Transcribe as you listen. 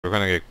We're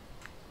gonna get.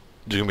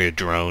 There's gonna be a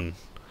drone.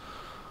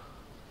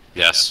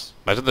 Yes.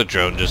 Imagine the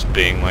drone just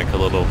being like a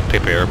little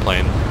paper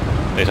airplane.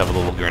 They just have a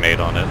little grenade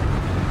on it.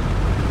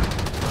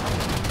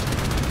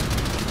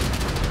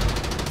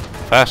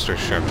 Faster,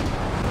 Sherman.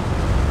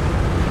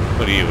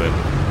 What are you in?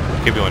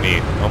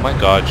 KV-1E. Oh my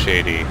god,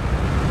 Shady.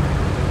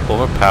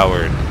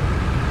 Overpowered.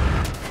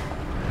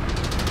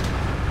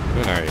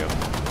 Where are you?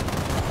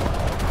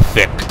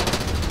 Thick.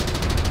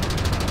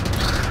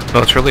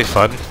 No, it's really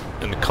fun.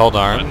 In Called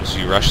Arms,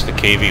 you rush the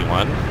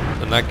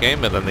KV-1 in that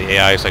game, and then the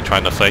AI is like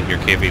trying to fight your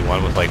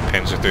KV-1 with like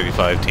Panzer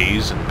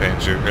 35Ts and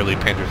early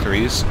Panzer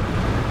 3s.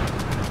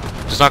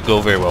 Does not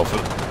go very well for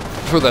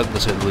them, to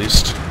say the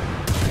least.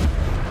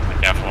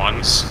 Like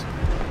F1s?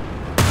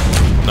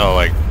 No,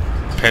 like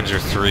Panzer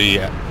 3,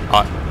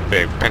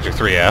 Panzer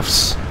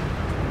 3Fs,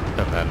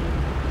 and then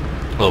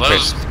Well,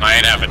 those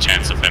might have a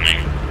chance of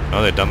hitting.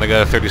 Oh, they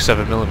got a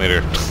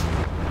 37mm.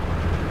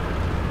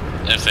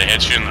 If they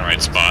hit you in the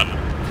right spot.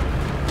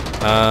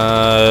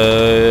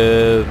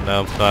 No,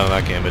 not in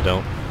that game, I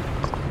don't.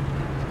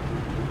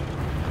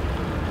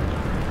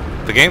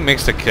 The game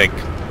makes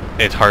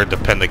it hard to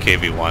pin the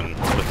KV-1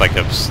 with like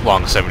a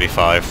long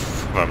 75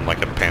 from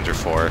like a Panzer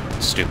 4.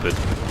 It's stupid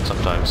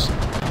sometimes.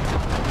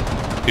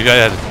 You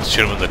gotta have to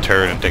shoot them in the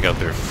turret and take out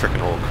their freaking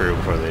whole crew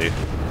before they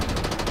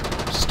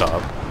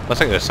stop. Let's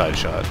take a side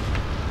shot.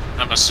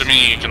 I'm assuming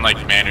you can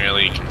like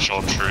manually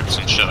control troops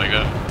and shit like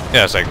that.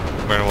 Yeah, it's like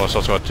Rainbow Six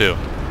Social Squad 2.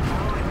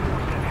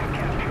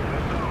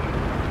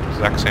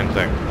 Exact same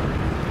thing.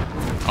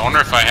 I wonder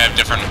if I have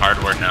different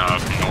hardware now,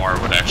 if NOR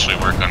would actually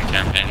work on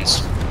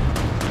campaigns.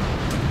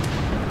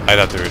 I'd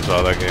have to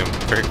reinstall that game.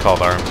 Freaking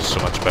Called Arms is so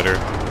much better.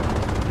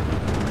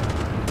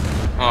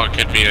 Well, it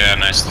could be a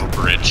nice little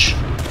bridge.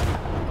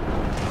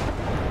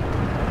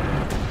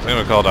 The thing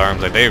with Called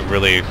Arms, like they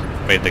really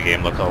made the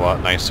game look a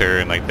lot nicer,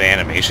 and like the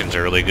animations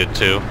are really good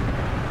too.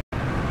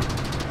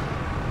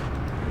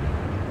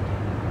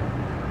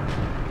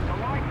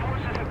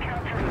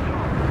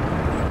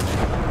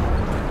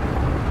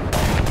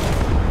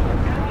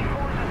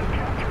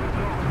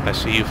 I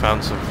see you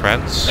found some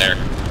friends. There.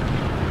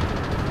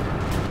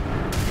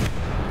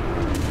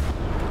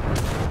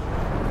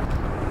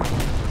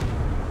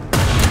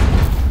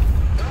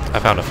 I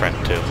found a friend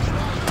too.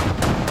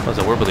 What does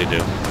a Warbly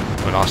do?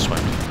 An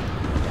Ostwind.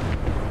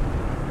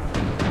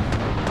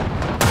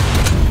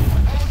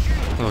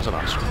 Oh, it's an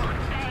Ostwind.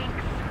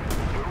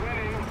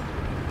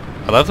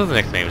 I love the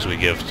nicknames we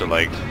give to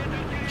like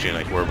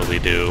Warbly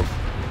do.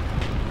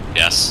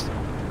 Yes.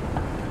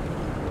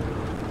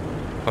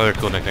 What other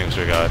cool nicknames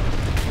we got?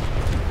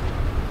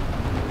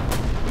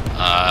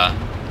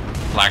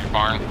 Black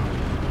Barn?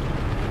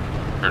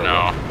 Or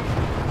no.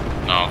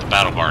 No, the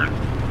Battle Barn.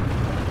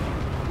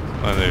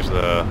 Oh, there's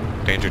the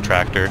Danger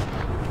Tractor.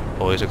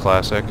 Always a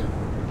classic.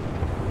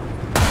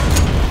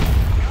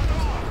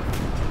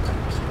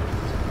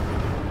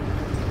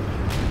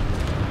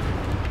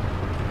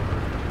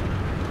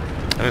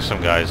 And there's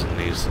some guys in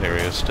these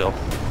areas still.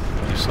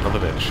 You son of a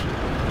bitch.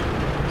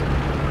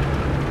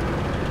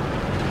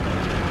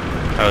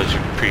 How's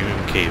your premium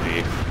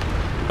KV?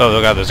 Oh,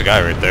 look out, there's a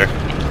guy right there.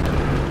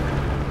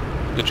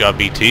 Good job,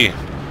 BT.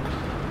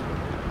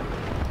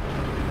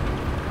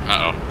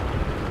 Uh-oh.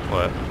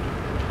 What?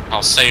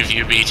 I'll save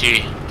you,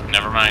 BT.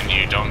 Never mind,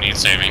 you don't need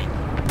saving.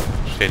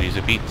 Shit, he's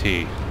a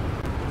BT.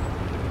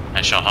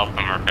 I shall help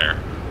him repair.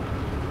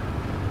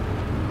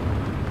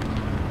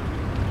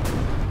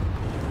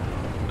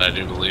 But I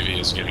do believe he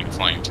is getting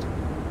flanked.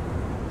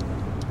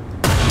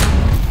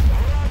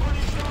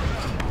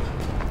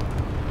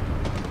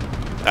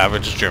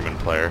 Average German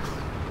player.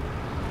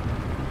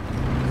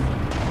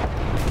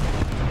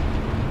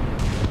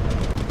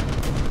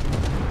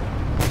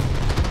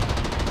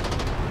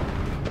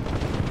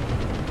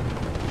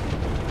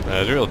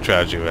 There's a real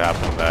tragedy what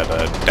happened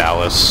at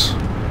Dallas.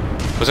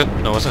 Was it?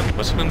 No, was it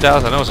in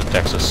Dallas? I know it was in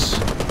Texas.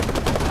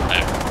 I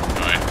have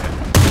no idea.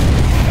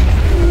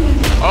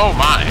 Oh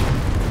my!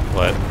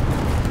 What?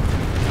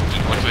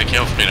 Look at the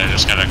kill feed, I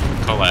just got a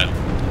Colette.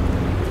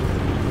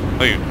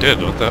 Oh, you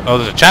did? What the? Oh,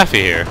 there's a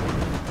Chaffee here.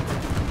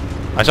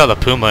 I saw the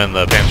Puma in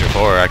the Panzer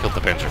 4. I killed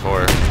the Panzer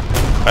 4.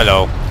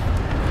 Hello.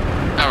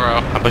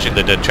 Hello. I'm pushing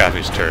the dead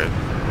Chaffee's turret.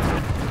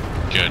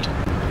 Good.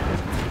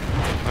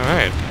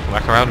 Alright.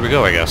 Back around we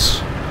go, I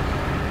guess.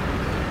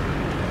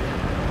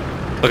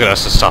 Look at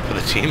us, the top of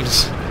the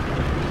teams.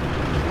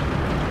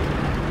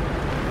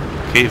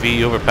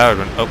 KV overpowered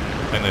when... Oh,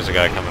 and there's a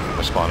guy coming from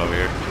the spawn over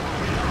here.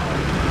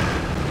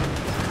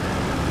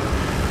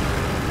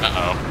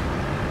 Uh-oh.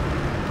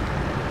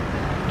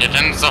 It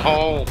ends the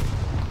hole!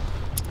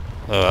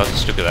 Oh, that's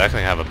stupid. I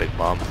actually have a big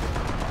bomb.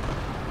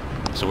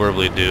 So where will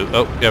we do?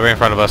 Oh, yeah, right in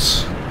front of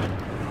us.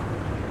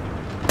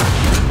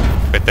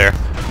 Right there.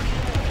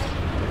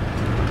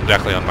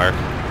 Exactly on mark.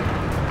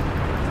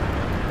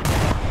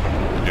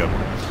 Good job.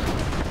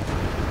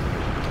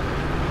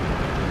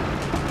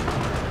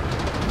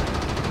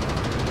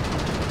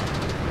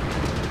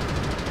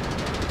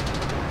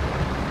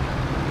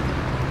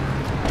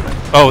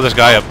 Oh, this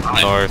guy up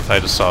north. I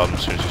just saw him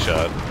as soon as he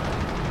shot.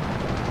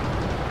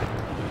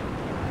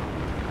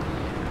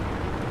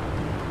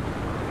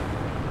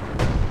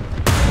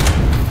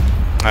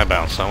 I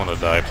bounced. I want to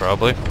die,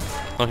 probably.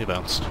 Oh, he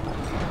bounced.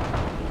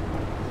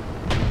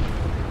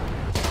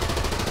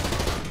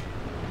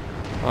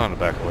 I want to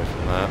back away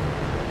from that.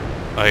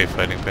 I hate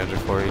fighting Panzer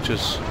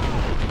 4Hs.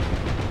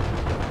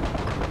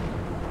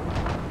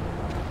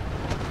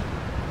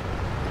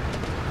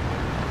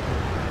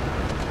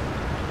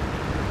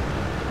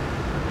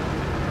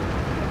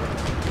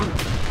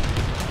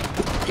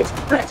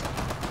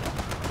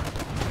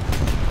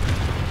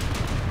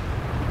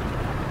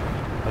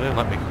 I didn't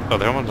let me. Oh,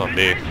 the other one's on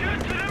B.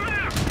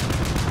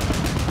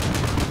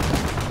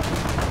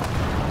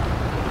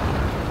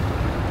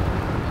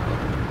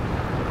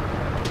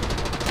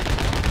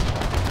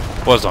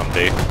 Was on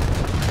B.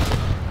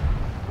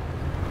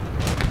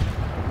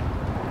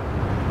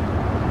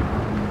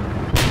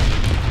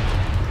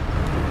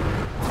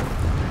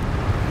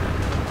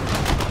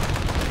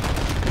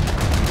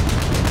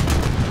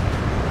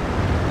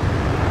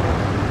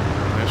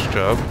 Nice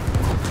job.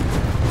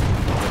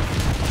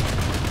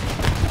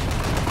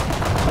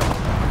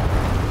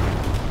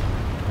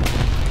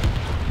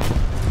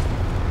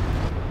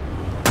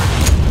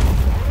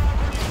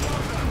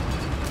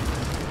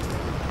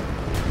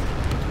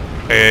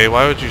 Hey,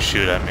 why would you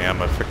shoot at me?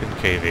 I'm a freaking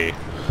KV.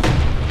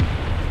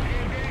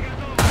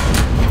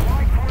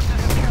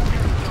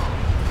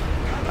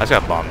 I just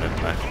got bombed,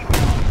 didn't I?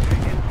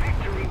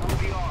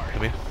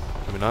 Maybe?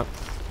 Maybe not.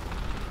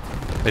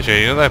 Hey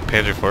Jay, you know that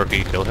Panzer 4, can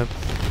you kill him?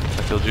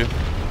 I killed you? I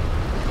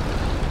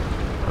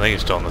think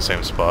he's still in the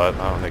same spot.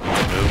 I don't think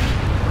he's moved.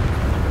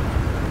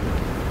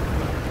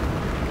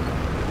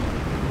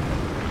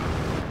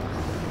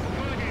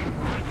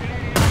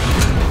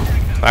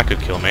 That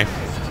could kill me.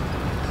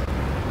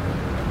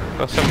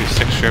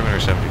 76 Sherman or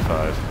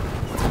 75?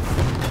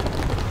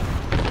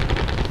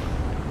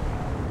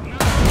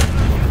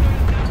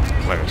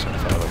 Like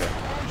 75, okay.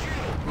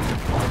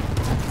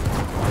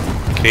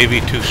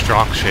 KV-2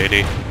 strong,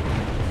 Shady.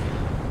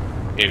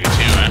 KV-2,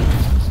 man.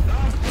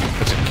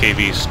 That's a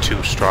KV's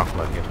too strong,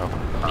 like, you know.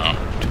 Oh.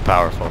 Too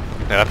powerful.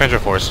 Yeah, that Panzer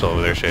 4 is still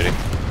over there, Shady.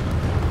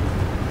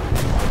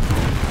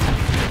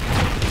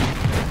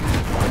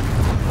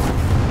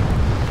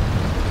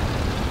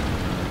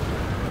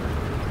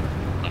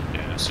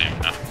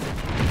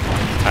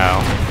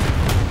 Ow.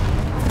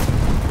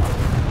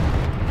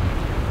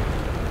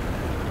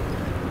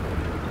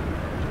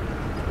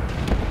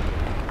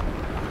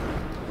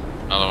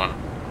 Another one.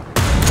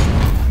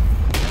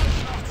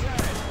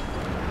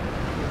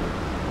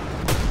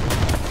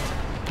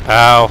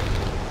 Ow.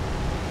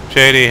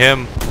 Shady,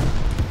 him.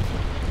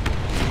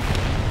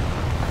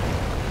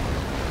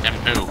 Him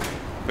who?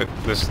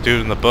 This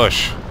dude in the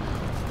bush.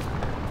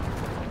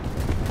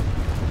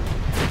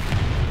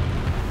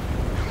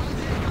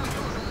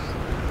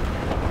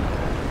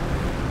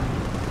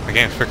 I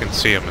can't freaking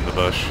see him in the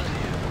bush.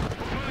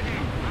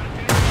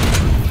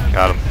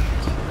 Got him.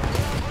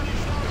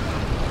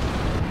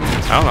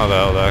 I don't know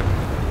though,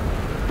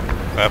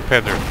 that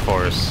Panther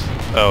Force.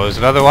 Oh, there's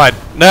another one.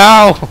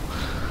 No!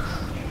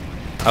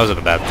 I was in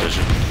a bad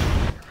position.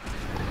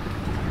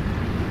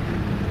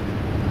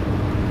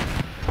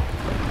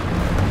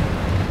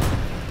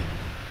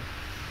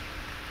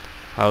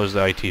 How's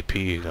the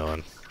ITP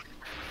going?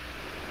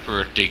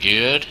 Pretty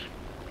good.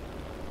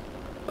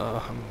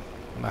 I'm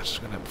not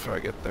just gonna before I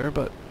get there,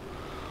 but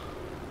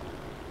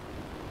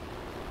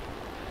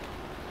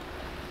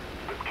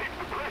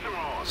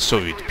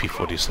Soviet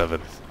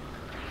P-47.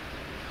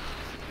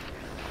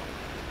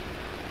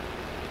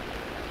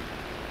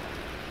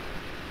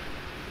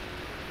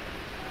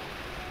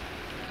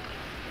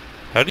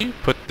 How do you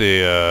put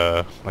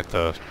the like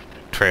the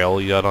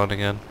trail you got on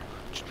again?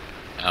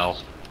 L.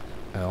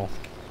 L.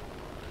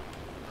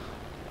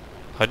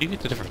 How do you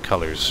get the different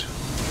colors?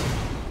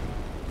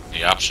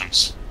 The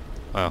options.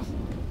 Oh.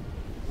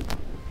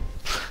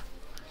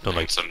 Don't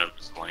like. It's under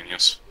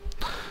miscellaneous.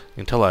 You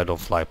can tell I don't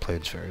fly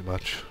planes very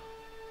much.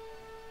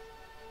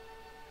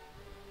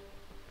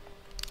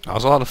 That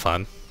was a lot of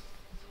fun.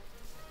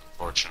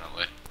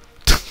 Fortunately.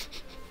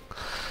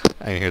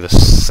 I can hear the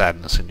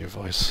sadness in your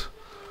voice.